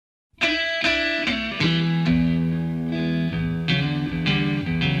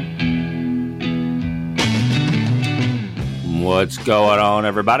What's going on,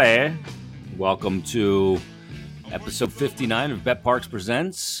 everybody? Welcome to episode 59 of Bet Parks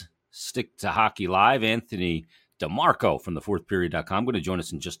Presents Stick to Hockey Live. Anthony DeMarco from thefourthperiod.com going to join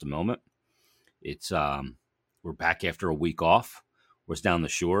us in just a moment. It's we're back after a week off. We're down the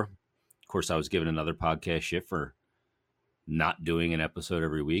shore. Of course, I was given another podcast shit for not doing an episode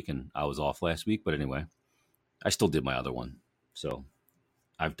every week, and I was off last week. But anyway, I still did my other one. So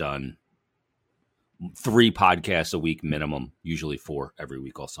I've done 3 podcasts a week minimum, usually 4 every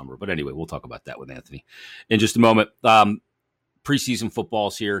week all summer. But anyway, we'll talk about that with Anthony in just a moment. Preseason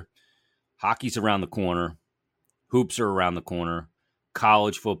football's here. Hockey's around the corner. Hoops are around the corner.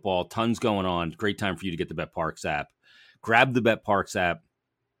 College football, tons going on. Great time for you to get the Bet Parks app. Grab the Bet Parks app.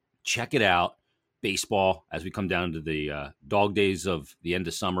 Check it out. Baseball, as we come down to the dog days of the end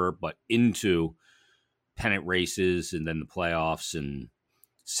of summer, but into pennant races and then the playoffs and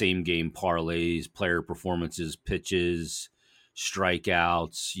same game parlays, player performances, pitches,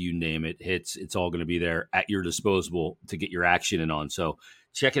 strikeouts, you name it, hits. It's all going to be there at your disposal to get your action in on. So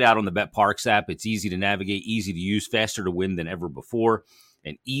check it out on the Bet Parks app. It's easy to navigate, easy to use, faster to win than ever before,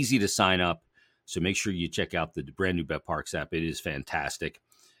 and easy to sign up. So make sure you check out the brand new Bet Parks app. It is fantastic.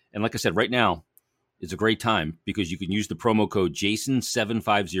 And like I said, right now is a great time because you can use the promo code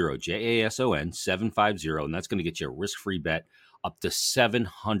JASON750, JASON 750, and that's going to get you a risk-free bet up to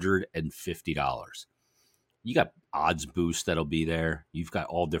 $750. You got odds boost that'll be there. You've got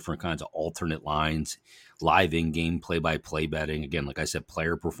all different kinds of alternate lines, live in-game play-by-play betting. Again, like I said,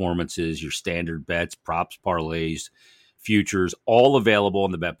 player performances, your standard bets, props, parlays, futures, all available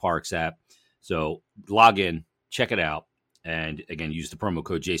on the Bet Parks app. So log in, check it out. And again, use the promo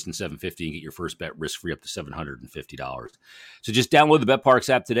code JASON750 and get your first bet risk-free up to $750. So just download the Bet Parks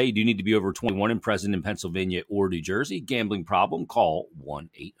app today. You do need to be over 21 and present in Pennsylvania or New Jersey. Gambling problem? Call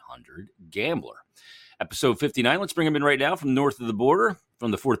 1-800-GAMBLER. Episode 59. Let's bring him in right now from north of the border,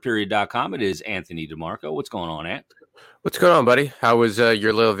 from thefourthperiod.com. It is Anthony DeMarco. What's going on, Ant? What's going on, buddy? How was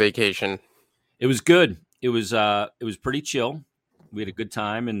your little vacation? It was good. It was pretty chill. We had a good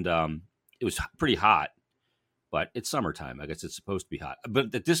time, and it was pretty hot. But it's summertime. I guess it's supposed to be hot.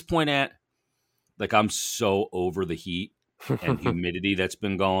 But at this point, like I'm so over the heat and humidity that's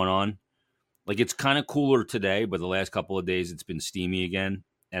been going on. Like it's kind of cooler today, but the last couple of days it's been steamy again.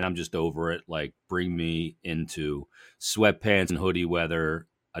 And I'm just over it. Like bring me into sweatpants and hoodie weather.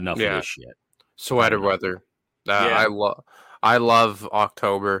 Enough of this shit. Sweater weather. I love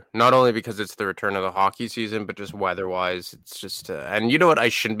October, not only because it's the return of the hockey season, but just weather-wise. It's just, and you know what? I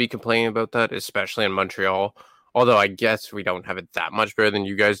shouldn't be complaining about that, especially in Montreal. Although I guess we don't have it that much better than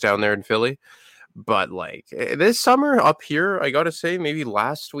you guys down there in Philly. But like this summer up here, I got to say, maybe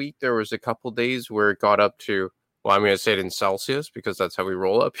last week there was a couple days where it got up to, well, I'm going to say it in Celsius because that's how we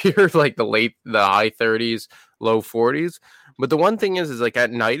roll up here, like the high 30s, low 40s. But the one thing is like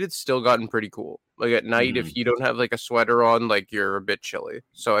at night, it's still gotten pretty cool. Like at night, if you don't have like a sweater on, like you're a bit chilly.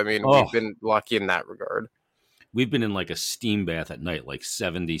 So, I mean, we've been lucky in that regard. We've been in like a steam bath at night, like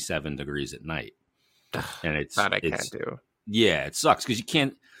 77 degrees at night. And it's that I can't do. Yeah, it sucks because you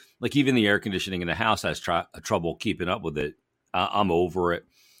can't, like even the air conditioning in the house has trouble keeping up with it. I'm over it.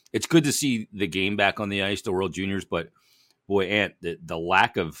 It's good to see the game back on the ice, the World Juniors, but boy, Ant, the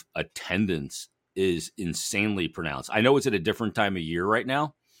lack of attendance is insanely pronounced. I know it's at a different time of year right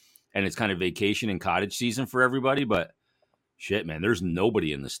now, and it's kind of vacation and cottage season for everybody, but shit, man, there's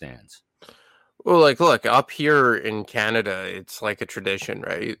nobody in the stands. Well, like, look, up here in Canada, it's like a tradition,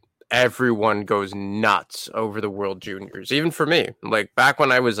 right? Everyone goes nuts over the World Juniors, even for me. Like, back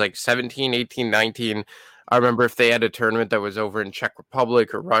when I was like 17, 18, 19, I remember if they had a tournament that was over in Czech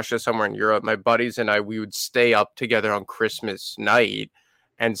Republic or Russia, somewhere in Europe, my buddies and I, we would stay up together on Christmas night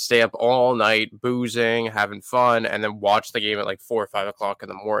and stay up all night, boozing, having fun, and then watch the game at like 4 or 5 o'clock in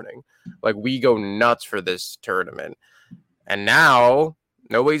the morning. Like, we go nuts for this tournament. And now,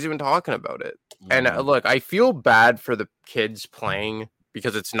 nobody's even talking about it. And look, I feel bad for the kids playing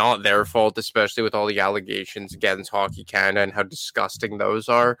because it's not their fault, especially with all the allegations against Hockey Canada and how disgusting those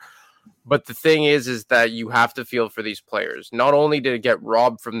are. But the thing is that you have to feel for these players. Not only did it get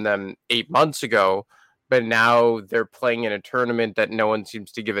robbed from them 8 months ago, but now they're playing in a tournament that no one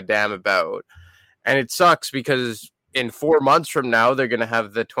seems to give a damn about. And it sucks because in 4 months from now, they're going to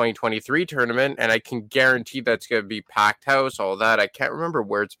have the 2023 tournament, and I can guarantee that's going to be packed house, all that. I can't remember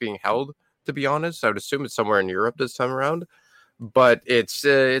where it's being held, to be honest. I would assume it's somewhere in Europe this time around. But it's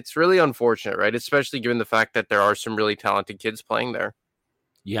really unfortunate, right? Especially given the fact that there are some really talented kids playing there.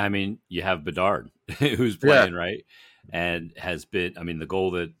 Yeah, I mean, you have Bedard who's playing, right? And has been, I mean, the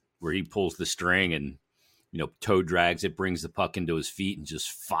goal where he pulls the string and, you know, toe drags it, brings the puck into his feet and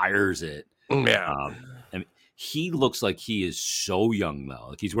just fires it. Yeah. And He looks like he is so young though.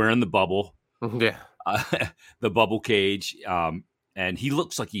 Like he's wearing the bubble, Yeah. the bubble cage, and he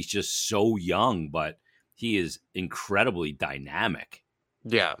looks like he's just so young, but he is incredibly dynamic.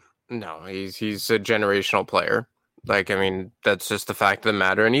 Yeah. No, he's a generational player. Like, I mean, that's just the fact of the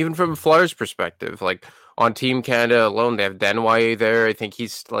matter. And even from a Flyers perspective, like on Team Canada alone, they have Denway there. I think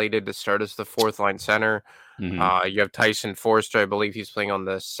he's slated to start as the fourth line center. Mm-hmm. You have Tyson Forster. I believe he's playing on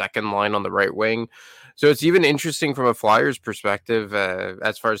the second line on the right wing. So it's even interesting from a Flyers perspective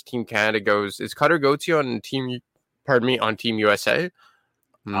as far as Team Canada goes. Is Cutter Gauthier on Team USA?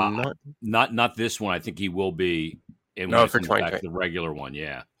 Not this one. I think he will be in for 2020. the regular one.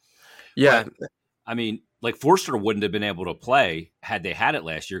 Yeah. Yeah. But, I mean, like Forster wouldn't have been able to play had they had it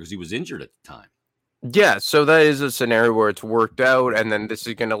last year because he was injured at the time. Yeah, so that is a scenario where it's worked out, and then this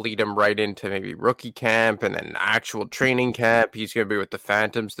is going to lead him right into maybe rookie camp and then actual training camp. He's going to be with the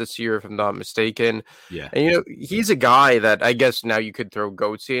Phantoms this year, if I'm not mistaken. Yeah. And, he's a guy that I guess now you could throw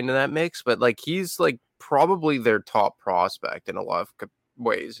Gauthier into that mix, but like he's like probably their top prospect in a lot of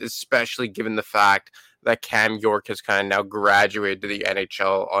ways, especially given the fact that Cam York has kind of now graduated to the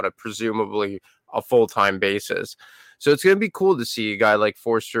NHL on a presumably a full-time basis. So it's going to be cool to see a guy like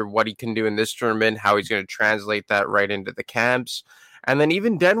Forster, what he can do in this tournament, how he's going to translate that right into the camps. And then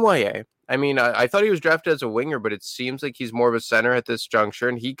even Denway. I mean, I thought he was drafted as a winger, but it seems like he's more of a center at this juncture.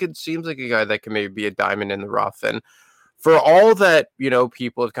 And seems like a guy that can maybe be a diamond in the rough. And for all that,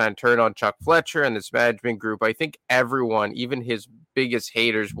 people have kind of turned on Chuck Fletcher and this management group, I think everyone, even his biggest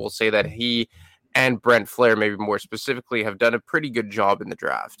haters, will say that he and Brent Flahr, maybe more specifically, have done a pretty good job in the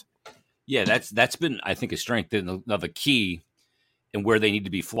draft. Yeah, that's been, I think, a strength. Another key and where they need to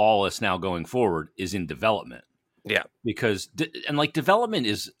be flawless now going forward is in development. Yeah. Because, development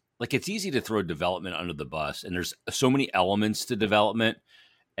is, like, it's easy to throw development under the bus, and there's so many elements to development.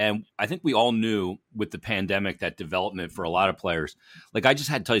 And I think we all knew with the pandemic that development for a lot of players, like I just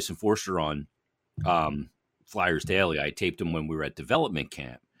had Tyson Forster on Flyers Daily. I taped him when we were at development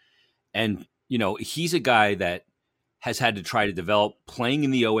camp. And, he's a guy that has had to try to develop playing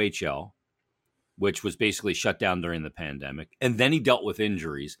in the OHL, which was basically shut down during the pandemic. And then he dealt with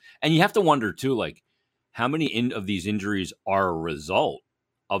injuries. And you have to wonder, too, like, how many of these injuries are a result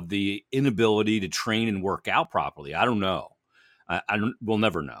of the inability to train and work out properly? I don't know. We'll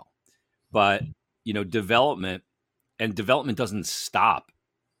never know. But, development doesn't stop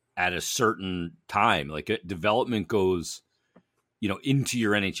at a certain time. Like, development goes, into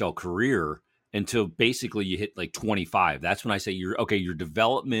your NHL career until basically you hit like 25. That's when I say your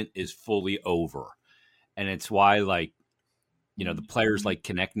development is fully over. And it's why, like, the players like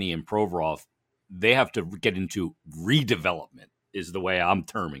Konechny and Provorov, they have to get into redevelopment, is the way I'm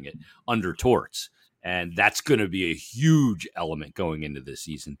terming it, under Torts. And that's going to be a huge element going into this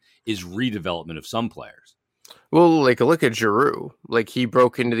season, is redevelopment of some players. Well, like, look at Giroux. Like, he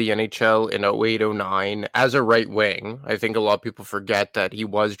broke into the NHL in 08-09 as a right wing. I think a lot of people forget that he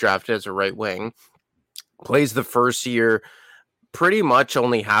was drafted as a right wing. Plays the first year, pretty much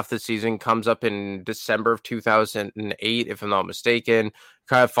only half the season, comes up in December of 2008, if I'm not mistaken.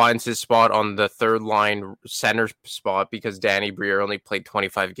 Kind of finds his spot on the third line center spot because Danny Briere only played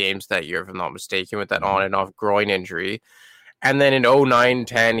 25 games that year, if I'm not mistaken, with that on and off groin injury. And then in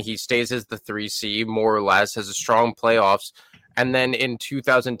 09-10, he stays as the 3C, more or less, has a strong playoffs. And then in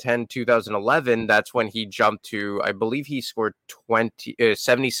 2010-2011, that's when he jumped to, I believe he scored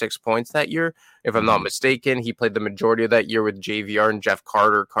 76 points that year, if I'm not mistaken. He played the majority of that year with JVR and Jeff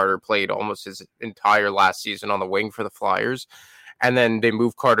Carter. Carter played almost his entire last season on the wing for the Flyers. And then they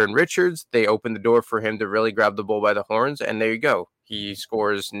moved Carter and Richards. They opened the door for him to really grab the bull by the horns. And there you go. He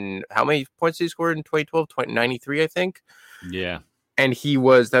scores, how many points did he score in 2012? 93, I think. Yeah. And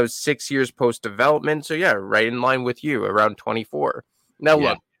that was 6 years post-development. So, yeah, right in line with you, around 24. Now,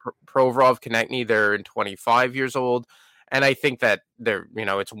 look, Provorov, Konechny, they're 25 years old. And I think that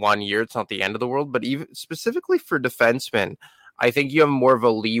it's 1 year. It's not the end of the world. But even specifically for defensemen, I think you have more of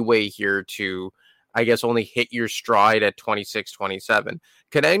a leeway here to, I guess, only hit your stride at 26, 27.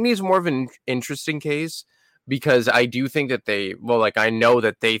 Konechny is more of an interesting case because I do think that I know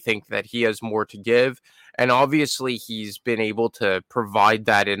that they think that he has more to give. And obviously he's been able to provide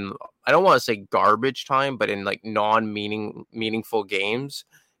that in, I don't want to say garbage time, but in like meaningful games,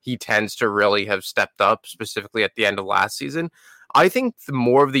 he tends to really have stepped up, specifically at the end of last season. I think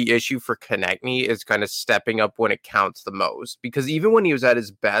more of the issue for Konechny is kind of stepping up when it counts the most, because even when he was at his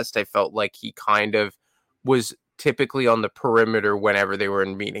best, I felt like he kind of was typically on the perimeter whenever they were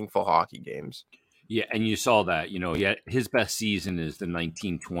in meaningful hockey games. Yeah, and you saw that, his best season is the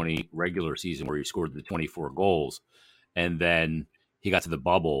 1920 regular season where he scored the 24 goals. And then he got to the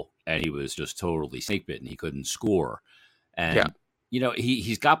bubble and he was just totally snake bitten. He couldn't score. And, Yeah.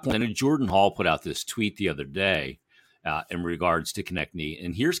 He's got points. And Jordan Hall put out this tweet the other day in regards to Konechny.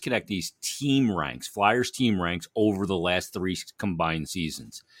 And here's Konechny's team ranks, Flyers team ranks over the last 3 combined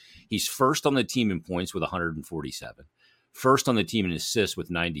seasons. He's first on the team in points with 147. First on the team in assists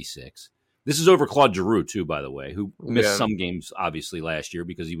with 96. This is over Claude Giroux, too, by the way, who missed some games, obviously, last year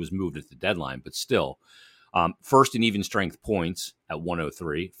because he was moved at the deadline, but still. First in even strength points at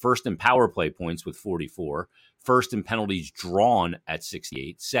 103. First in power play points with 44. First in penalties drawn at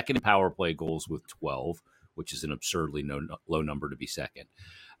 68. Second in power play goals with 12, which is an absurdly low number to be second.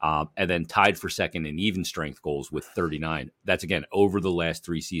 And then tied for second in even strength goals with 39. That's, again, over the last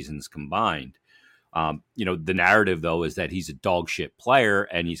 3 seasons combined. The narrative, though, is that he's a dog shit player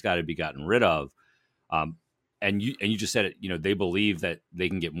and he's got to be gotten rid of. And you just said it, they believe that they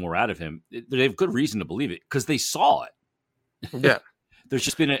can get more out of him. They have good reason to believe it because they saw it. Yeah. There's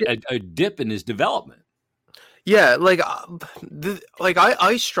just been a dip in his development. Yeah,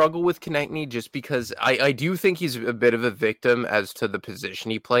 I struggle with Konechny just because I do think he's a bit of a victim as to the position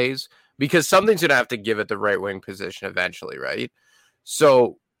he plays, because something's going to have to give at the right wing position eventually, right?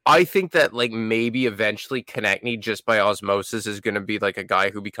 So I think that maybe eventually Konechny just by osmosis is going to be a guy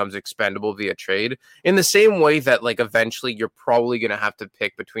who becomes expendable via trade, in the same way that eventually you're probably going to have to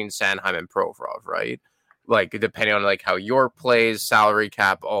pick between Sanheim and Provorov, right? Depending on how York plays, salary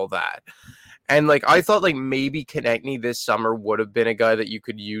cap, all that. And I thought maybe Konechny this summer would have been a guy that you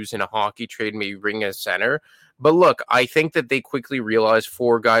could use in a hockey trade, maybe bring as center. But look, I think that they quickly realized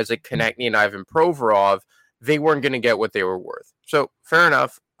for guys like Konechny and Ivan Provorov, they weren't going to get what they were worth. So fair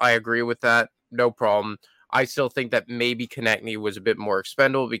enough. I agree with that. No problem. I still think that maybe Konechny was a bit more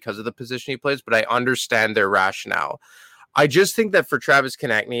expendable because of the position he plays, but I understand their rationale. I just think that for Travis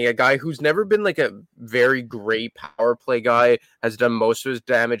Konechny, a guy who's never been a very great power play guy, has done most of his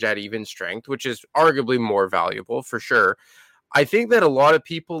damage at even strength, which is arguably more valuable for sure. I think that a lot of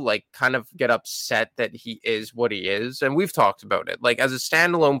people kind of get upset that he is what he is. And we've talked about it. As a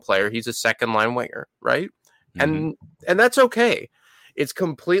standalone player, he's a second line winger, right? Mm-hmm. And that's okay. It's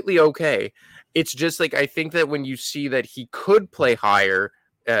completely okay. It's just I think that when you see that he could play higher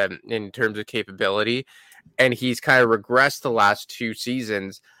in terms of capability, and he's kind of regressed the last 2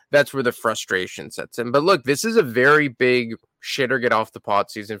 seasons, that's where the frustration sets in. But look, this is a very big shit or get off the pot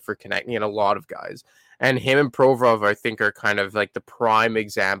season for Konechny and a lot of guys. And him and Provorov, I think, are kind of the prime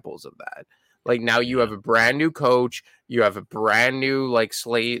examples of that. Now you have a brand new coach, you have a brand new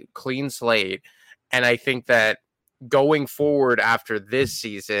clean slate. And I think that going forward after this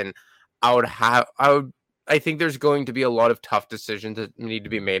season, I think there's going to be a lot of tough decisions that need to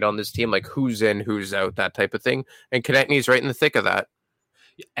be made on this team, who's in, who's out, that type of thing. And Konechny's right in the thick of that.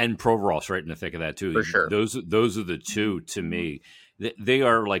 And Provorov's right in the thick of that too. For sure. Those are the two to me. They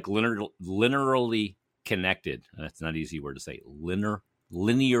are linearly connected. That's not an easy word to say.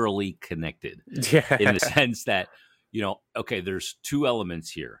 Linearly connected. Yeah. In the sense that, okay, there's 2 elements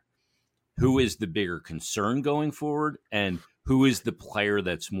here. Who is the bigger concern going forward, and who is the player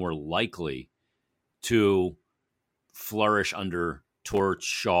that's more likely to flourish under Torch,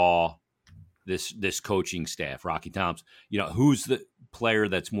 Shaw, this coaching staff, Rocky Thompson? Who's the player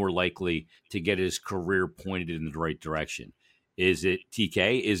that's more likely to get his career pointed in the right direction? Is it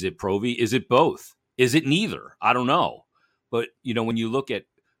TK? Is it Provy? Is it both? Is it neither? I don't know. But, when you look at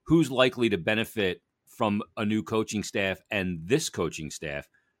who's likely to benefit from a new coaching staff and this coaching staff,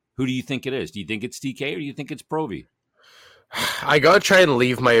 who do you think it is? Do you think it's TK or do you think it's Provy? I gotta try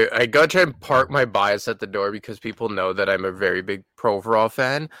and park my bias at the door because people know that I'm a very big Provorov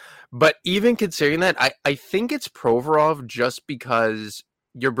fan. But even considering that, I think it's Provorov just because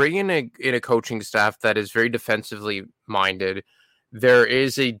you're bringing in a coaching staff that is very defensively minded. There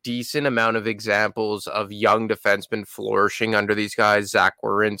is a decent amount of examples of young defensemen flourishing under these guys, Zach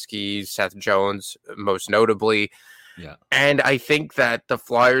Werenski, Seth Jones, most notably. Yeah. And I think that the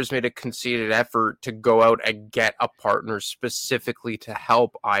Flyers made a conceited effort to go out and get a partner specifically to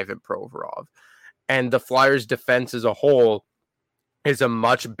help Ivan Provorov. And the Flyers defense as a whole is a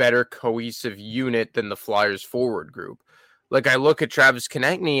much better cohesive unit than the Flyers forward group. I look at Travis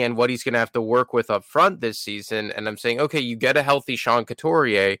Konechny and what he's going to have to work with up front this season, and I'm saying, okay, you get a healthy Sean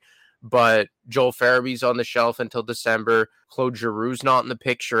Couturier, but Joel Farabee's on the shelf until December. Claude Giroux's not in the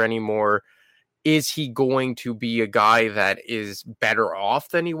picture anymore. Is he going to be a guy that is better off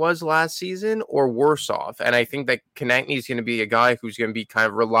than he was last season or worse off? And I think that Konechny is going to be a guy who's going to be kind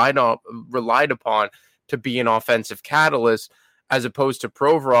of relied upon to be an offensive catalyst, as opposed to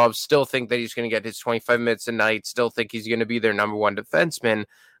Provorov. Still think that he's going to get his 25 minutes a night, still think he's going to be their number 1 defenseman,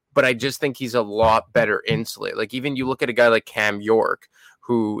 but I just think he's a lot better insulated. Even you look at a guy like Cam York,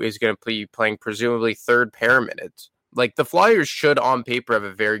 who is going to be playing presumably third pair minutes. Like, the Flyers should on paper have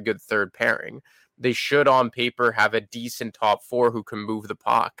a very good third pairing. They should on paper have a decent top four who can move the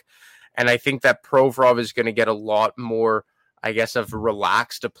puck. And I think that Provorov is going to get a lot more, I guess, of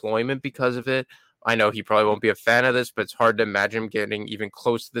relaxed deployment because of it. I know he probably won't be a fan of this, but it's hard to imagine him getting even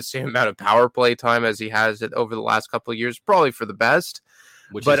close to the same amount of power play time as he has it over the last couple of years, probably for the best.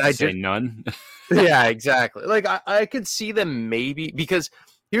 Which but is to say none. Yeah, exactly. Like, I could see them maybe, because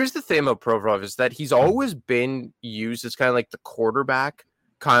here's the thing about Provorov is that he's always been used as kind of like the quarterback,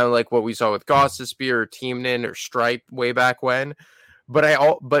 kind of like what we saw with Gostisbehere or Timonen or Stripe way back when.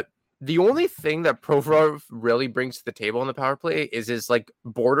 But the only thing that Provorov really brings to the table on the power play is his like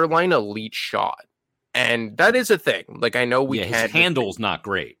borderline elite shot. And that is a thing. Like, I know his handle's not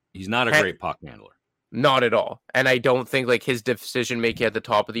great. He's not a great puck handler. Not at all. And I don't think like his decision making at the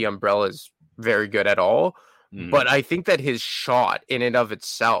top of the umbrella is very good at all. But I think that his shot in and of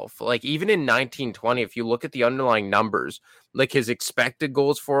itself, like even in 1920, if you look at the underlying numbers, like his expected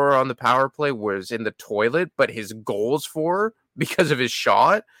goals for on the power play was in the toilet, but his goals for because of his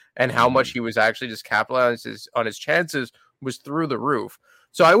shot and how much he was actually just capitalizing on his chances was through the roof.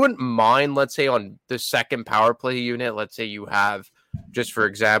 So I wouldn't mind, let's say on the second power play unit, let's say you have, just for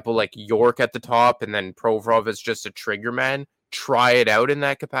example, like York at the top and then Provorov is just a trigger man. Try it out in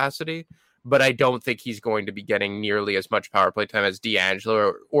that capacity. But I don't think he's going to be getting nearly as much power play time as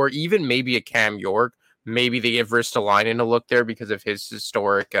DeAngelo or even maybe a Cam York. Maybe they give Ristolainen a look there because of his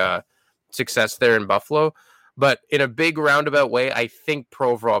historic success there in Buffalo. But in a big roundabout way, I think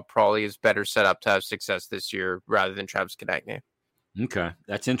Provorov probably is better set up to have success this year rather than Travis Konecny. Okay,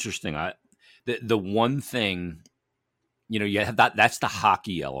 that's interesting. The one thing, you have that's the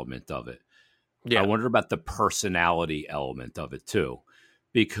hockey element of it. Yeah. I wonder about the personality element of it too,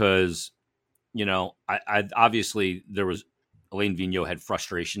 because I obviously there was Alain Vigneault had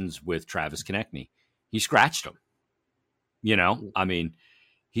frustrations with Travis Konecny. He scratched him. I mean,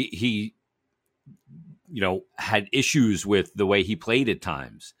 he had issues with the way he played at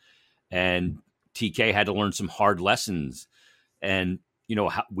times, and TK had to learn some hard lessons. And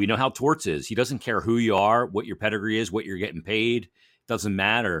we know how Torts is. He doesn't care who you are, what your pedigree is, what you're getting paid. It doesn't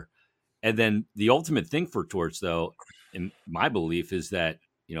matter. And then the ultimate thing for Torts, though, in my belief, is that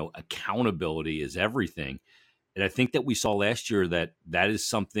accountability is everything. And I think that we saw last year that is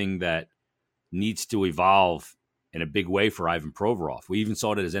something that needs to evolve in a big way for Ivan Provorov. We even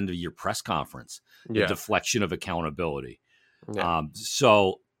saw it at his end of year press conference, the deflection of accountability. Yeah.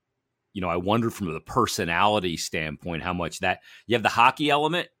 I wonder from the personality standpoint how much that you have the hockey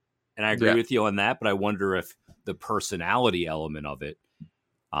element, and I agree with you on that, but I wonder if the personality element of it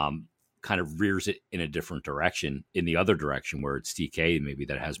kind of rears it in a different direction, in the other direction where it's TK maybe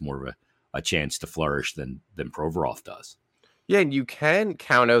that has more of a chance to flourish than Provorov does. Yeah, and you can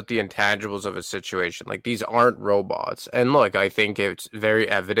count out the intangibles of a situation. Like, these aren't robots. And look, I think it's very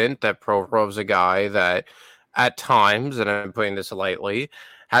evident that Provorov's a guy that at times, and I'm putting this lightly,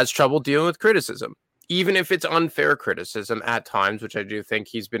 has trouble dealing with criticism. Even if it's unfair criticism at times, which I do think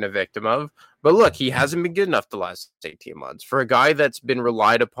he's been a victim of. But look, he hasn't been good enough the last 18 months. For a guy that's been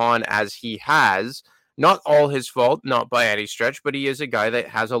relied upon as he has, not all his fault, not by any stretch, but he is a guy that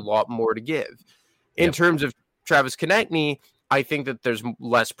has a lot more to give. In terms of Travis Konecny, I think that there's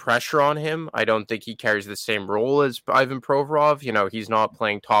less pressure on him. I don't think he carries the same role as Ivan Provorov. He's not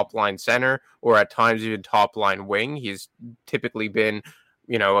playing top line center or at times even top line wing. He's typically been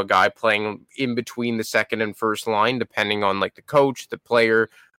a guy playing in between the second and first line, depending on like the coach, the player,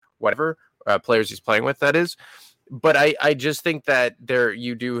 whatever players he's playing with, that is. But I just think that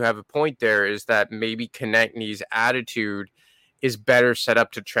you do have a point there, is that maybe Konecny's attitude is better set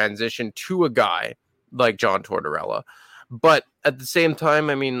up to transition to a guy like John Tortorella. But at the same time,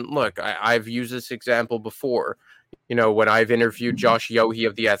 I mean, look, I've used this example before. When I've interviewed Josh Yohe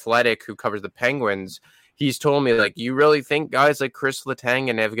of The Athletic, who covers the Penguins, he's told me, like, you really think guys like Chris Letang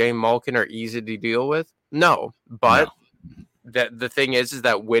and Evgeny Malkin are easy to deal with? No. But the thing is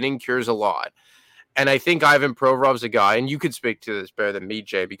that winning cures a lot. And I think Ivan Provorov's a guy, and you could speak to this better than me,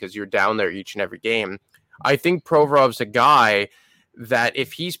 Jay, because you're down there each and every game. I think Provorov's a guy that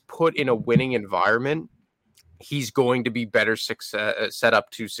if he's put in a winning environment, he's going to be better set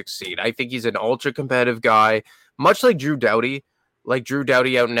up to succeed. I think he's an ultra competitive guy, much like Drew Doughty. Like Drew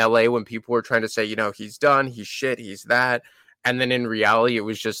Doughty out in LA, when people were trying to say, he's done, he's shit, he's that. And then in reality, it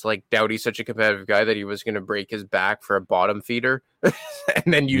was just like Doughty's such a competitive guy that he was going to break his back for a bottom feeder.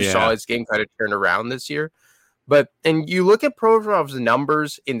 And then you saw his game kind of turn around this year. And you look at Provorov's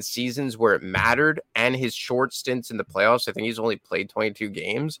numbers in seasons where it mattered and his short stints in the playoffs. I think he's only played 22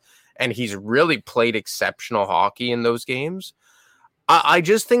 games, and he's really played exceptional hockey in those games. I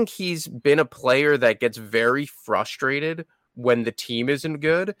just think he's been a player that gets very frustrated when the team isn't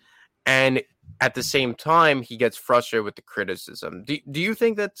good. And at the same time, he gets frustrated with the criticism. Do you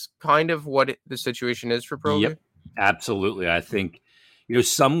think that's kind of what the situation is for Provy? Yep, absolutely. I think,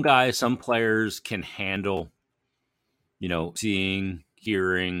 some guys, some players can handle, seeing,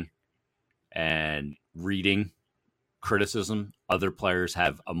 hearing, and reading criticism. Other players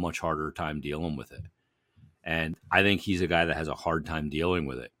have a much harder time dealing with it. And I think he's a guy that has a hard time dealing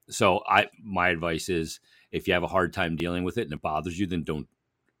with it. So my advice is, if you have a hard time dealing with it and it bothers you, then don't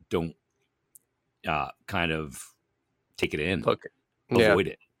kind of take it in, avoid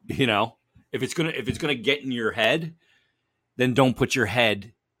it. If it's gonna get in your head, then don't put your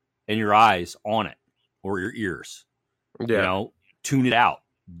head and your eyes on it or your ears. Tune it out.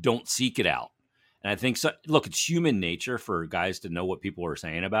 Don't seek it out. And I think look, it's human nature for guys to know what people are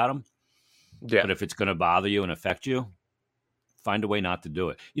saying about them. Yeah. But if it's going to bother you and affect you, find a way not to do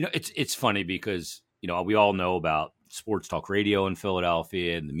it. It's funny because, we all know about sports talk radio in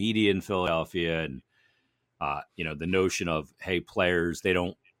Philadelphia and the media in Philadelphia and, the notion of, hey, players, they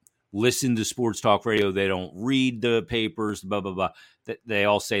don't listen to sports talk radio. They don't read the papers, blah, blah, blah. They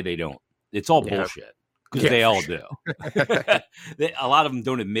all say they don't. It's all bullshit because they all do. A lot of them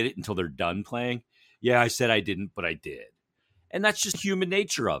don't admit it until they're done playing. Yeah, I said I didn't, but I did. And that's just human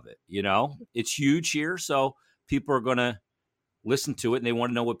nature of it. It's huge here. So people are going to listen to it and they want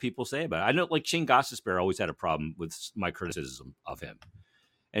to know what people say about it. I know like Shane Gostisbehere always had a problem with my criticism of him.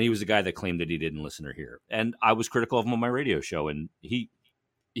 And he was the guy that claimed that he didn't listen or hear. And I was critical of him on my radio show and he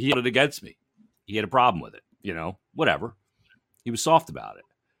held it against me. He had a problem with it, whatever. He was soft about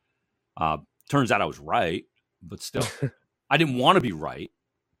it. Turns out I was right, but still, I didn't want to be right,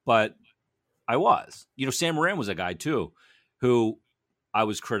 but I was. Sam Moran was a guy too, who I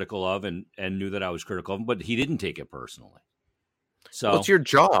was critical of and knew that I was critical of him, but he didn't take it personally. So it's your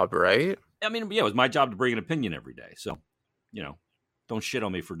job, right? I mean, yeah, it was my job to bring an opinion every day. So, don't shit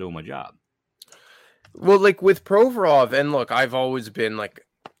on me for doing my job. Well, like with Provorov, and look, I've always been like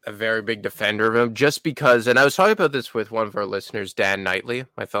a very big defender of him just because, and I was talking about this with one of our listeners, Dan Knightley,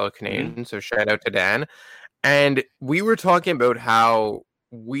 my fellow Canadian. Mm-hmm. So shout out to Dan. And we were talking about how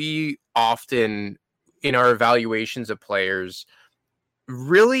we often, in our evaluations of players,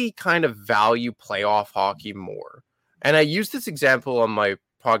 really kind of value playoff hockey more. And I used this example on my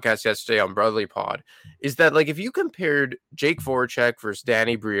podcast yesterday on Brotherly Pod, is that like if you compared Jake Voracek versus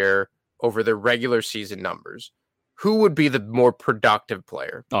Danny Briere over the regular season numbers, who would be the more productive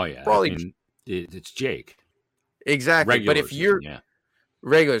player? Oh, yeah. Probably it's Jake. Exactly. Regular but if you're season,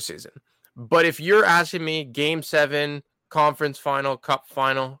 regular season, but if you're asking me game 7, conference final, cup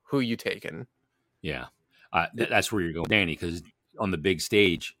final, who you taking? Yeah. That's where you're going, Danny, because on the big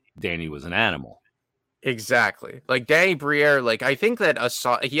stage, Danny was an animal. Exactly. Like Danny Briere, like I think that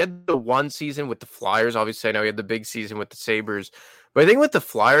he had the one season with the Flyers. Obviously, I know he had the big season with the Sabres. But I think with the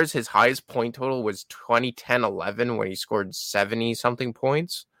Flyers, his highest point total was 2010-11 when he scored 70-something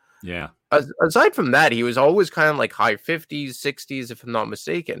points. Yeah. Aside from that, he was always kind of like high 50s, 60s, if I'm not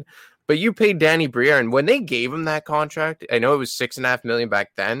mistaken. But you paid Danny Briere, and when they gave him that contract, I know it was $6.5 million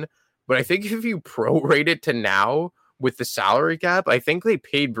back then, but I think if you prorate it to now with the salary cap, I think they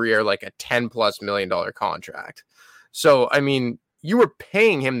paid Briere like a $10+ million contract. So, I mean, you were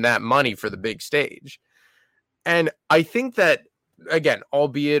paying him that money for the big stage. And I think that, again,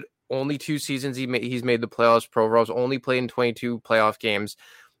 albeit only 2 seasons he's made the playoffs, Provorov's only played in 22 playoff games,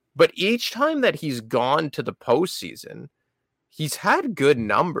 but each time that he's gone to the postseason, he's had good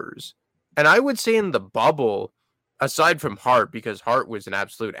numbers. And I would say in the bubble, aside from Hart, because Hart was an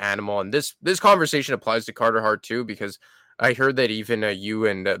absolute animal, and this conversation applies to Carter Hart too, because I heard that even you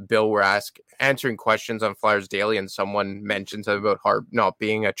and Bill were answering questions on Flyers Daily, and someone mentioned something about Hart not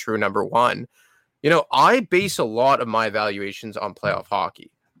being a true number one. I base a lot of my evaluations on playoff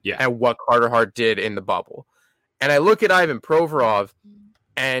hockey and what Carter Hart did in the bubble. And I look at Ivan Provorov,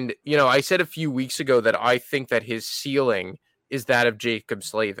 and, I said a few weeks ago that I think that his ceiling is that of Jacob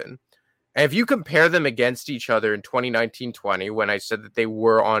Slavin. And if you compare them against each other in 2019-20, when I said that they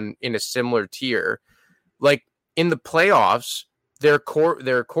were in a similar tier, like in the playoffs, their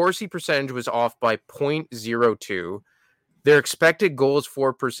Corsi percentage was off by 0.02. Their expected goals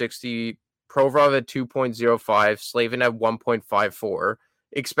for per 60, Provorov had 2.05, Slavin had 1.54.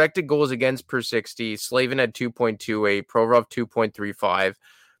 Expected goals against per 60, Slavin had 2.28, Provorov 2.35.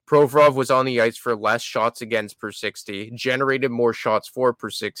 Provorov was on the ice for less shots against per 60, generated more shots for per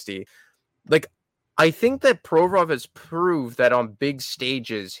 60. Like, I think that Provorov has proved that on big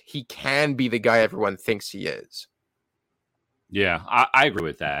stages, he can be the guy everyone thinks he is. Yeah, I agree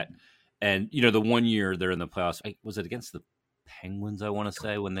with that. And, the one year they're in the playoffs, was it against the Penguins, I want to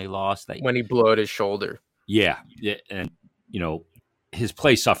say, when they lost. When he blew out his shoulder. Yeah. And, his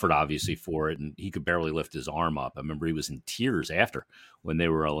play suffered obviously for it, and he could barely lift his arm up. I remember he was in tears after when they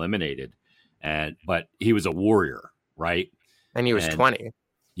were eliminated. But he was a warrior, right? And he was 20.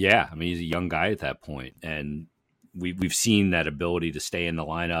 Yeah. I mean, he's a young guy at that point. And we've seen that ability to stay in the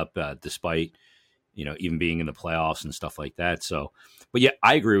lineup despite, even being in the playoffs and stuff like that. So, but yeah,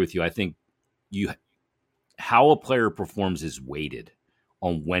 I agree with you. I think how a player performs is weighted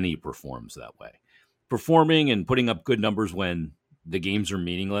on when he performs that way. Performing and putting up good numbers when the games are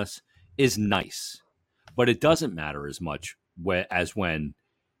meaningless is nice, but it doesn't matter as much as when,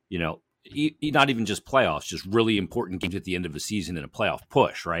 not even just playoffs, just really important games at the end of a season in a playoff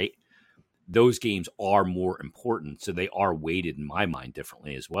push, right? Those games are more important, so they are weighted in my mind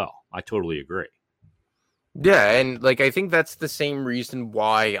differently as well. I totally agree. Yeah, and I think that's the same reason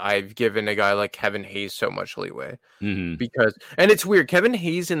why I've given a guy like Kevin Hayes so much leeway. Because, and it's weird, Kevin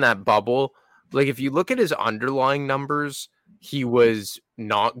Hayes in that bubble, if you look at his underlying numbers, he was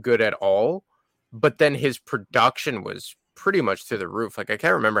not good at all, but then his production was pretty much through the roof. I can't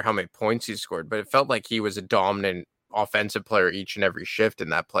remember how many points he scored, but it felt like he was a dominant offensive player each and every shift in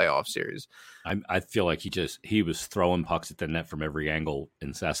that playoff series. I feel like he was throwing pucks at the net from every angle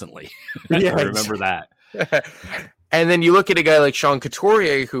incessantly. Yeah, I remember that. And then you look at a guy like Sean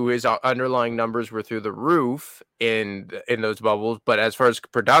Couturier, who his underlying numbers were through the roof in those bubbles, but as far as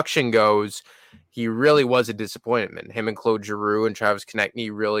production goes, he really was a disappointment. Him and Claude Giroux and Travis Konecny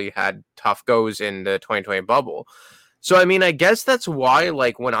really had tough goes in the 2020 bubble. So, I mean, I guess that's why,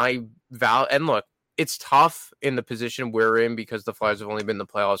 when I and look, it's tough in the position we're in because the Flyers have only been in the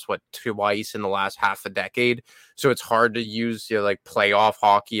playoffs, twice in the last half a decade. So it's hard to use playoff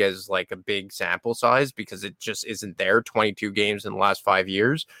hockey as a big sample size because it just isn't there. 22 games in the last 5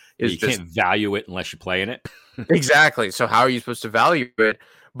 years. Can't value it unless you play in it. Exactly. So how are you supposed to value it?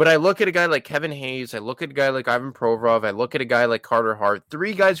 But I look at a guy like Kevin Hayes. I look at a guy like Ivan Provorov. I look at a guy like Carter Hart.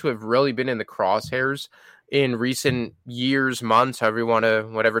 3 guys who have really been in the crosshairs in recent years, months,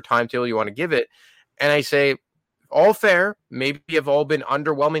 whatever timetable you want to give it. And I say, all fair, maybe have all been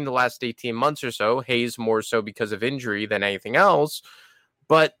underwhelming the last 18 months or so. Hayes more so because of injury than anything else.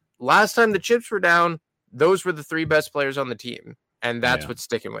 But last time the chips were down, those were the 3 best players on the team. And that's what's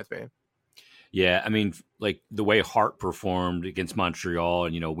sticking with me. Yeah, I mean, the way Hart performed against Montreal,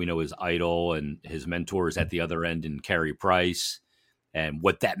 and, we know his idol and his mentors at the other end in Carey Price and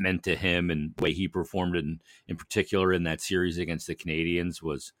what that meant to him and the way he performed in particular in that series against the Canadiens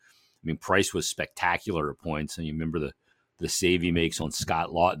was, Price was spectacular at points. And you remember the save he makes on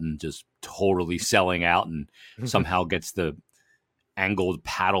Scott Lawton, just totally selling out and somehow gets the angled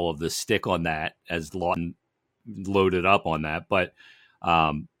paddle of the stick on that as Lawton loaded up on that. But,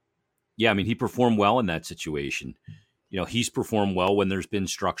 he performed well in that situation. He's performed well when there's been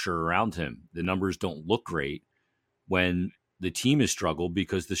structure around him. The numbers don't look great when the team has struggled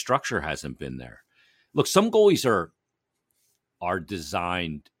because the structure hasn't been there. Look, some goalies are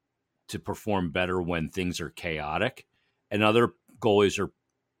designed to perform better when things are chaotic, and other goalies are,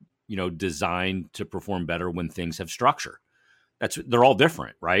 designed to perform better when things have structure. They're all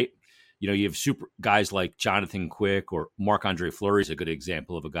different, right? You have super guys like Jonathan Quick or Marc-Andre Fleury is a good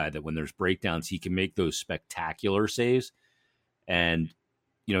example of a guy that when there's breakdowns, he can make those spectacular saves. And,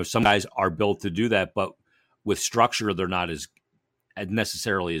 some guys are built to do that, but with structure, they're not as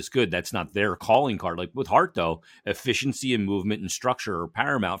necessarily as good. That's not their calling card. Like with Hart, though, efficiency and movement and structure are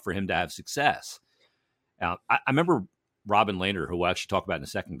paramount for him to have success. I remember Robin Lehner, who we'll actually talk about in a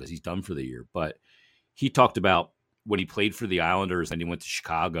second because he's done for the year, but he talked about when he played for the Islanders and he went to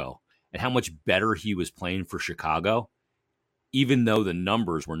Chicago and how much better he was playing for Chicago, even though the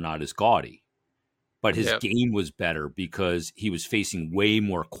numbers were not as gaudy. But his game was better because he was facing way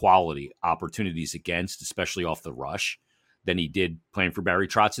more quality opportunities against, especially off the rush, than he did playing for Barry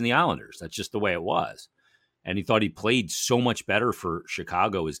Trotz and the Islanders. That's just the way it was. And he thought he played so much better for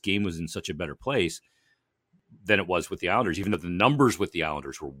Chicago. His game was in such a better place than it was with the Islanders, even though the numbers with the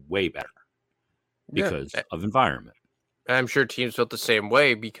Islanders were way better because of environment. And I'm sure teams felt the same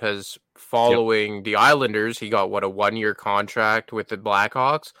way because following the Islanders, he got a 1-year contract with the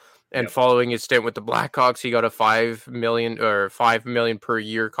Blackhawks. And following his stint with the Blackhawks, he got a $5 million per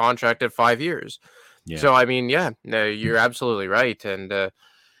year contract at 5 years. Yeah. So, you're absolutely right. And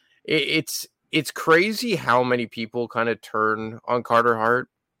it's crazy how many people kind of turn on Carter Hart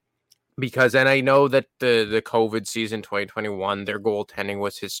because, and I know that the COVID season 2021, their goaltending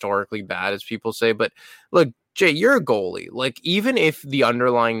was historically bad, as people say. But look, Jay, you're a goalie. Even if the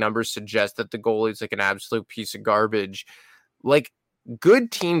underlying numbers suggest that the goalie is an absolute piece of garbage,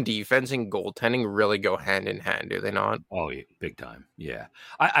 good team defense and goaltending really go hand in hand, do they not? Oh, yeah, big time. Yeah.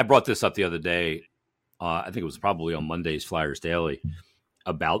 I brought this up the other day. I think it was probably on Monday's Flyers Daily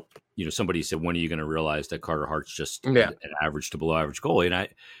about, somebody said, when are you going to realize that Carter Hart's just Yeah. an average to below average goalie?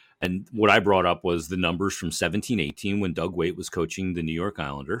 And what I brought up was the numbers from 17-18 when Doug Weight was coaching the New York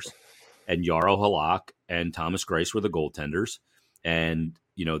Islanders, and Jaro Halak and Thomas Greiss were the goaltenders. And,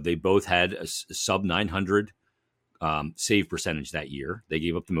 they both had a sub 900 save percentage that year. They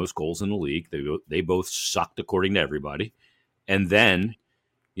gave up the most goals in the league. They both sucked according to everybody. And then,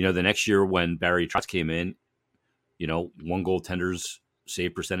 the next year when Barry Trotz came in, one goaltender's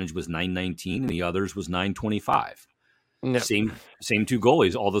save percentage was 919 and the other's was 925. No. Same two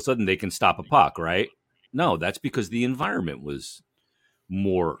goalies. All of a sudden they can stop a puck, right? No, that's because the environment was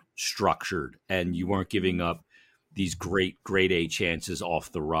more structured and you weren't giving up these great grade A chances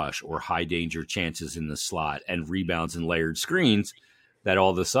off the rush or high danger chances in the slot and rebounds and layered screens that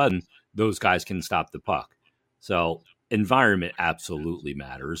all of a sudden those guys can stop the puck. So environment absolutely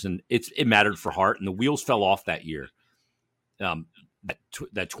matters. And it mattered for Hart, and the wheels fell off that year.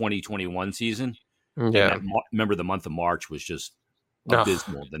 That 2021 season. Yeah. Remember the month of March was just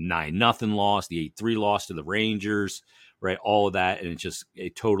abysmal. The 9-0 loss, the 8-3 loss to the Rangers, right? All of that. And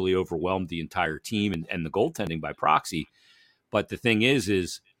it totally overwhelmed the entire team and the goaltending by proxy. But the thing is,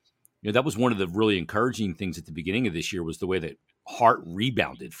 that was one of the really encouraging things at the beginning of this year was the way that Hart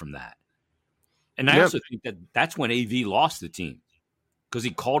rebounded from that. And I also think that's when AV lost the team because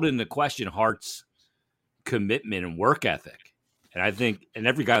he called into question Hart's commitment and work ethic. And I think, and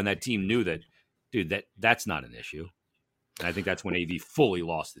every guy on that team knew that, dude, that's not an issue. And I think that's when AV fully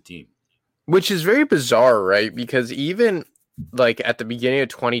lost the team. Which is very bizarre, right? Because even like at the beginning of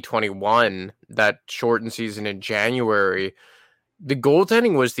 2021, that shortened season in January, the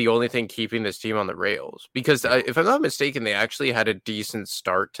goaltending was the only thing keeping this team on the rails. Because if I'm not mistaken, they actually had a decent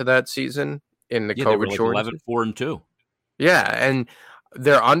start to that season in the COVID shortened. 11-4-2. Yeah, and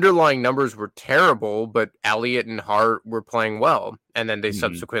their underlying numbers were terrible, but Elliott and Hart were playing well. And then they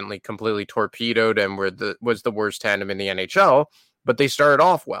subsequently completely torpedoed and was the worst tandem in the NHL, but they started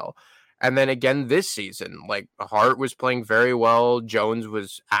off well. And then again this season, like Hart was playing very well. Jones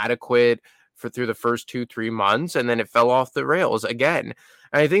was adequate through the first 2-3 months, and then it fell off the rails again.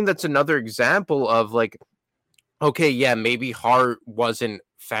 And I think that's another example of like, okay, yeah, maybe Hart wasn't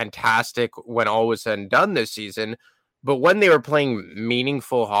fantastic when all was said and done this season, but when they were playing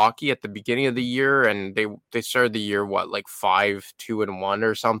meaningful hockey at the beginning of the year, and they started the year, like 5-2-1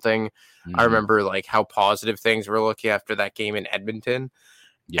 or something. Mm-hmm. I remember like how positive things were looking after that game in Edmonton.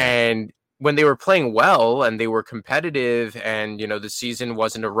 Yeah. And when they were playing well and they were competitive and, the season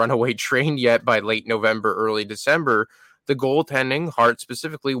wasn't a runaway train yet by late November, early December, the goaltending, Hart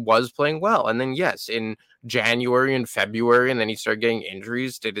specifically, was playing well. And then, yes, in January and February, and then he started getting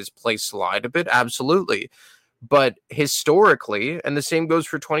injuries. Did his play slide a bit? Absolutely. But historically, and the same goes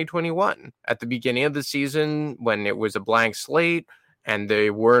for 2021, at the beginning of the season, when it was a blank slate and they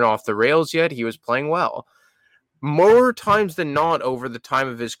weren't off the rails yet, he was playing well. More times than not, over the time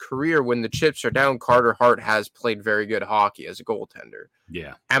of his career, when the chips are down, Carter Hart has played very good hockey as a goaltender.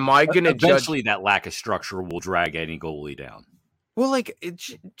 Yeah. Am I going to eventually that lack of structure will drag any goalie down? Well, like,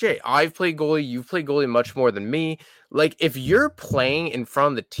 Jay, I've played goalie. You've played goalie much more than me. Like, if you're playing in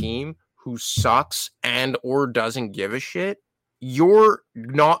front of the team who sucks and or doesn't give a shit, you're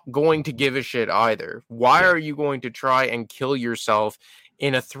not going to give a shit either. Why are you going to try and kill yourself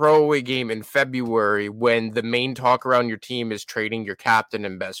in a throwaway game in February when the main talk around your team is trading your captain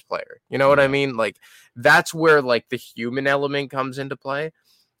and best player? You know what I mean? Like, that's where like the human element comes into play.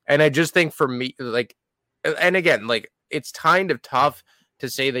 And I just think for me, like, and again, like, it's kind of tough to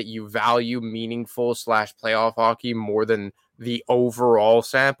say that you value meaningful / playoff hockey more than the overall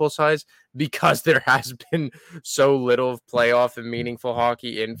sample size, because there has been so little of playoff and meaningful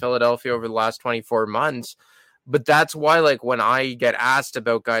hockey in Philadelphia over the last 24 months. But that's why, like, when I get asked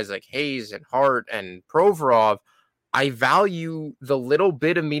about guys like Hayes and Hart and Provorov, I value the little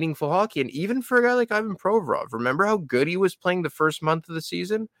bit of meaningful hockey. And even for a guy like Ivan Provorov, remember how good he was playing the first month of the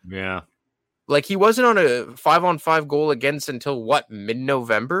season? Yeah. Like, he wasn't on a 5-on-5 goal against until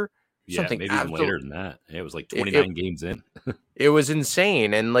mid-November? Yeah, maybe even later than that. It was like 29 games in. It was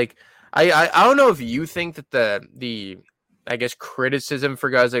insane. And like, I don't know if you think that the I guess criticism for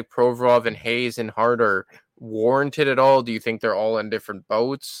guys like Provorov and Hayes and Hart are warranted at all. Do you think they're all in different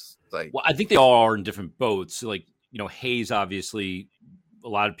boats? Like, well, I think they all are in different boats. Like, Hayes, obviously, a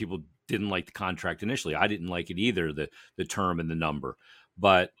lot of people didn't like the contract initially. I didn't like it either, the term and the number.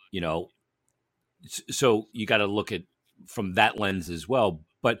 But, so you got to look at from that lens as well.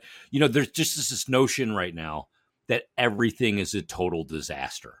 But, there's just this notion right now that everything is a total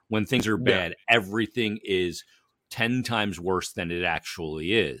disaster. When things are bad, everything is 10 times worse than it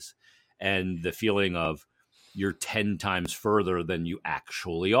actually is. And the feeling of you're 10 times further than you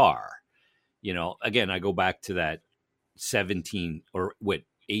actually are. Again, I go back to that 18,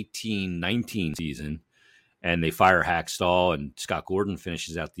 19 season, and they fire Hackstall and Scott Gordon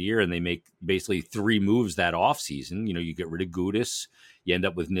finishes out the year, and they make basically 3 moves that offseason. You get rid of Gudis, you end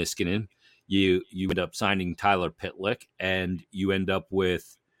up with Niskanen, you end up signing Tyler Pitlick, and you end up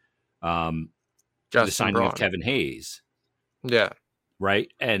with the signing of Kevin Hayes. Yeah.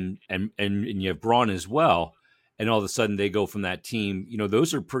 Right. And you have Braun as well. And all of a sudden they go from that team.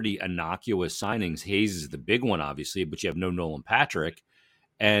 Those are pretty innocuous signings. Hayes is the big one, obviously, but you have no Nolan Patrick.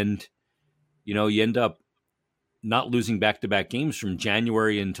 And, you end up not losing back-to-back games from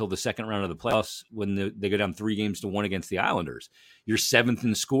January until the second round of the playoffs when they go down 3-1 against the Islanders. You're 7th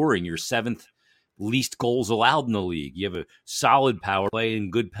in scoring. You're 7th least goals allowed in the league. You have a solid power play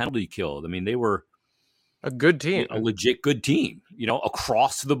and good penalty kill. I mean, they were a good team, a legit good team,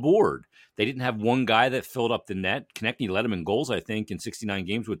 across the board. They didn't have one guy that filled up the net. Konechny led them in goals, I think, in 69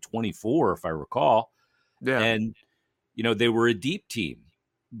 games with 24, if I recall. Yeah. And, they were a deep team.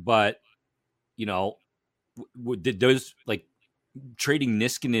 But, did those, like, trading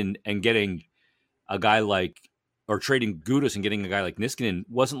Niskanen and getting a guy like, or trading Gudis and getting a guy like Niskanen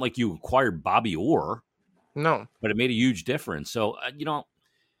wasn't like you acquired Bobby Orr. No. But it made a huge difference. So,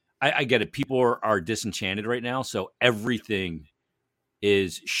 I get it. People are disenchanted right now, so everything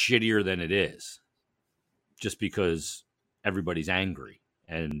is shittier than it is just because everybody's angry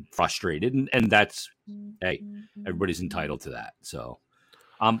and frustrated. And that's, hey, everybody's entitled to that. So,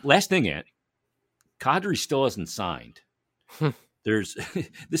 last thing, Ant, Kadri still hasn't signed.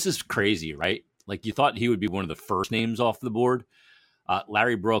 This is crazy, right? Like, you thought he would be one of the first names off the board.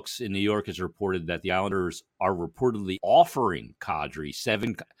 Larry Brooks in New York has reported that the Islanders are reportedly offering Kadri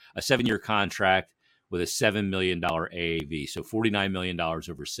a 7-year contract with a $7 million AAV, so $49 million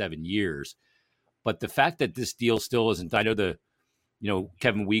over 7 years. But the fact that this deal still isn't, I know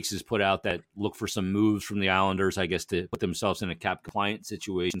Kevin Weeks has put out that look for some moves from the Islanders, I guess, to put themselves in a cap compliant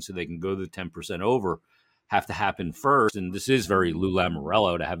situation so they can go to the 10% over, have to happen first. And this is very Lou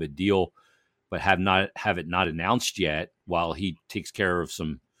Lamoriello to have a deal but have it not announced yet while he takes care of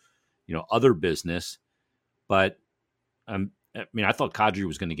some, other business. But I thought Kadri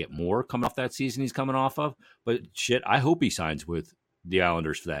was going to get more coming off that season he's coming off of. But shit, I hope he signs with the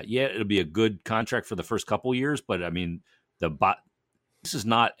Islanders for that. Yeah, it'll be a good contract for the first couple years, but this is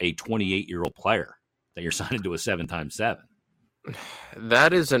not a 28-year-old player that you're signing to a 7x7.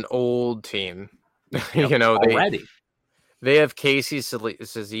 That is an old team. Already. They have Casey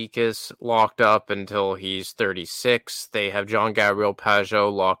Cizikas locked up until he's 36. They have John Gabriel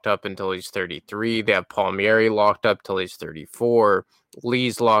Pajot locked up until he's 33. They have Palmieri locked up till he's 34.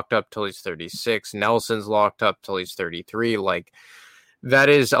 Lee's locked up till he's 36. Nelson's locked up till he's 33. Like, that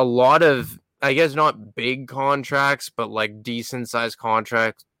is a lot of, I guess, not big contracts, but like decent sized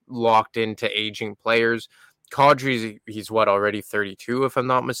contracts locked into aging players. Kadri's, he's already 32, if I'm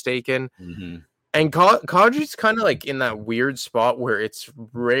not mistaken. Mm-hmm. And Kadri's kind of like in that weird spot where it's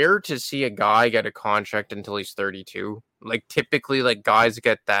rare to see a guy get a contract until he's 32. Like, typically, like, guys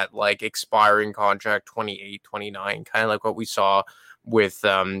get that like expiring contract 28, 29, kind of like what we saw with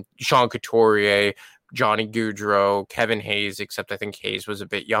Sean Couturier, Johnny Gaudreau, Kevin Hayes, except I think Hayes was a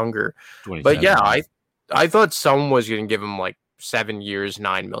bit younger. But yeah, I thought someone was going to give him like 7 years,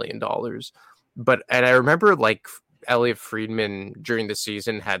 $9 million. And I remember like Elliot Friedman during the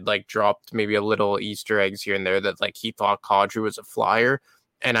season had like dropped maybe a little Easter eggs here and there that like he thought Kadri was a flyer,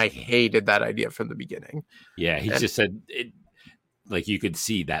 and I hated that idea from the beginning. Yeah, he just said it, like, you could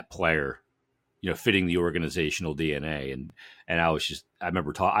see that player, fitting the organizational DNA, and I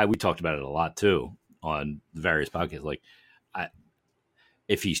remember we talked about it a lot too on the various podcasts. Like,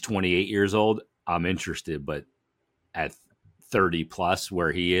 if he's 28 years old, I'm interested, but at 30 plus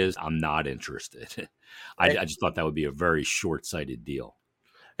where he is, I'm not interested. I just thought that would be a very short-sighted deal.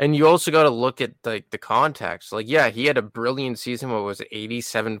 And you also got to look at the context. Like, yeah, he had a brilliant season. What was it,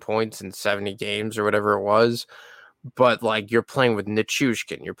 87 points in 70 games or whatever it was. But like, you're playing with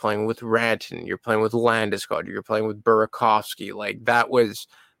Nichushkin, you're playing with Rantanen, you're playing with Landeskog, you're playing with Burakovsky. Like,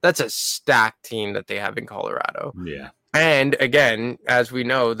 that's a stacked team that they have in Colorado. Yeah. And again, as we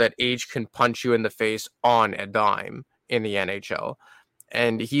know, that age can punch you in the face on a dime in the NHL.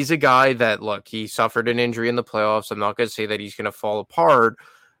 And he's a guy that, look, he suffered an injury in the playoffs. I'm not going to say that he's going to fall apart,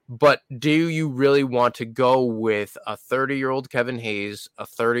 but do you really want to go with a 30-year-old Kevin Hayes, a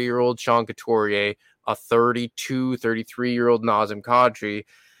 30-year-old Sean Couturier, a 32, 33-year-old Nazem Kadri,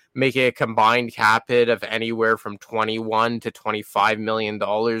 making a combined cap hit of anywhere from $21 to $25 million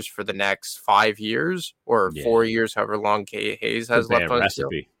for the next 5 years or 4 years, however long Hayes has left on his deal.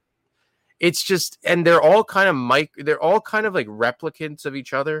 It's just, and they're all kind of like replicants of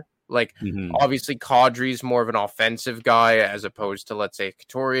each other. Like, obviously, Kadri's more of an offensive guy as opposed to, let's say,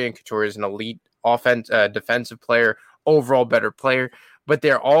 Couturier. And Couturier is an elite defensive player, overall better player. But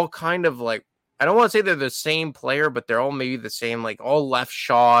they're all kind of like, I don't want to say they're the same player, but they're all maybe the same, like all left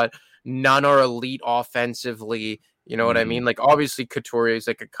shot. None are elite offensively. You know what I mean? Like, obviously, Couturier is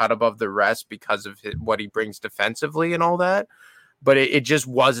like a cut above the rest because of what he brings defensively and all that. But it just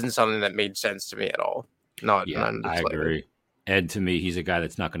wasn't something that made sense to me at all. I agree. And to me, he's a guy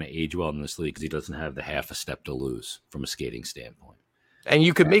that's not going to age well in this league because he doesn't have the half a step to lose from a skating standpoint. And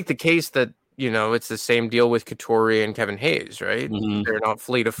you could make the case that, it's the same deal with Couturier and Kevin Hayes, right? They're not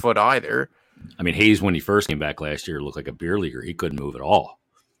fleet of foot either. I mean, Hayes, when he first came back last year, looked like a beer leaguer. He couldn't move at all.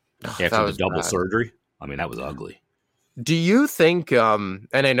 After the double surgery, I mean, that was ugly. Do you think, and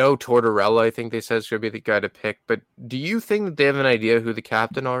I know Tortorella, I think they said is going to be the guy to pick, but do you think that they have an idea who the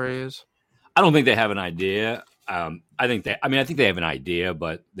captain already is? I don't think they have an idea. I think they have an idea,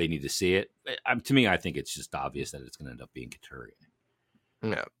 but they need to see it. To me, I think it's just obvious that it's going to end up being Couturier.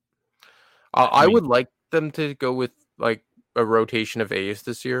 Yeah. I would like them to go with like a rotation of A's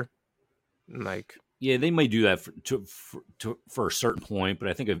this year. Like, yeah, they may do that for a certain point, but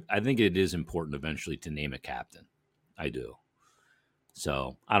I think it is important eventually to name a captain. I do.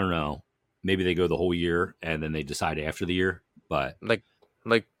 So I don't know. Maybe they go the whole year and then they decide after the year. But like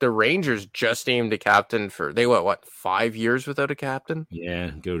the Rangers just named a captain for 5 years without a captain?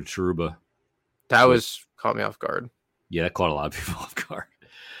 Yeah, go to Trouba. That caught me off guard. Yeah, that caught a lot of people off guard.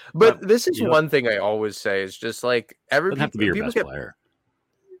 But this is one thing I always say is just like doesn't have to be your best player.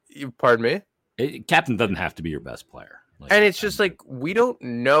 Pardon me? Captain doesn't have to be your best player. And it's just like we don't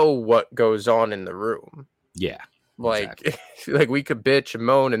know what goes on in the room. Yeah. Like, exactly. Like we could bitch and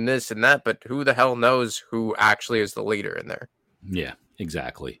moan and this and that, but who the hell knows who actually is the leader in there? Yeah,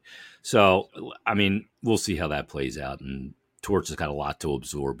 exactly. So, I mean, we'll see how that plays out. And Torch has got a lot to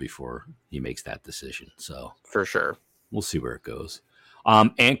absorb before he makes that decision. So, for sure. We'll see where it goes.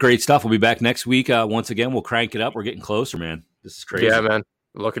 And great stuff. We'll be back next week. Once again, we'll crank it up. We're getting closer, man. This is crazy. Yeah, man.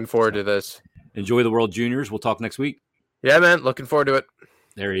 Looking forward to this. Enjoy the World Juniors. We'll talk next week. Yeah, man. Looking forward to it.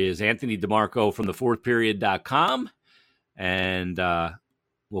 There he is, Anthony DeMarco from thefourthperiod.com. And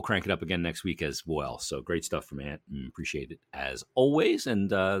we'll crank it up again next week as well. So great stuff from Ant. Appreciate it as always. And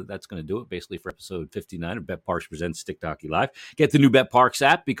that's going to do it basically for episode 59 of BetParks Presents Stick to Hockey Live. Get the new BetParks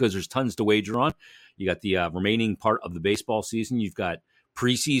app because there's tons to wager on. You got the remaining part of the baseball season. You've got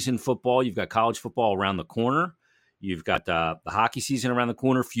preseason football. You've got college football around the corner. You've got the hockey season around the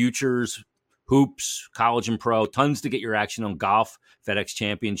corner, futures, hoops, college and pro. Tons to get your action on. Golf. FedEx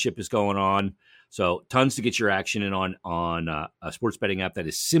Championship is going on. So tons to get your action in on a sports betting app that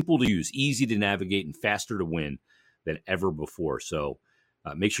is simple to use, easy to navigate, and faster to win than ever before. So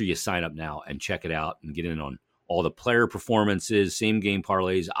make sure you sign up now and check it out and get in on all the player performances, same game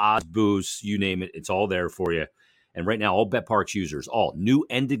parlays, odds boosts, you name it. It's all there for you. And right now, all BetParks users, all new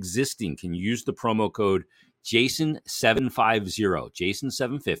and existing, can use the promo code Jason750,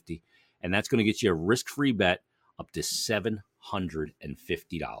 Jason750, and that's going to get you a risk-free bet up to $750.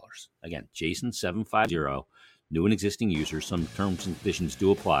 Again, Jason750, new and existing users. Some terms and conditions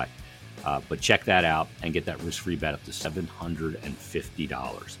do apply, but check that out and get that risk-free bet up to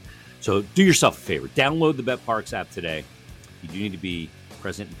 $750. So do yourself a favor. Download the BetParks app today. You do need to be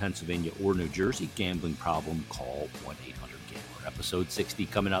present in Pennsylvania or New Jersey. Gambling problem, call 1-800-GAMBLER. Episode 60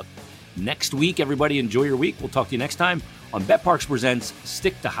 coming up next week. Everybody enjoy your week. We'll talk to you next time on BetParks Presents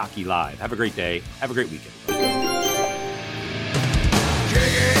Stick to Hockey Live. Have a great day. Have a great weekend.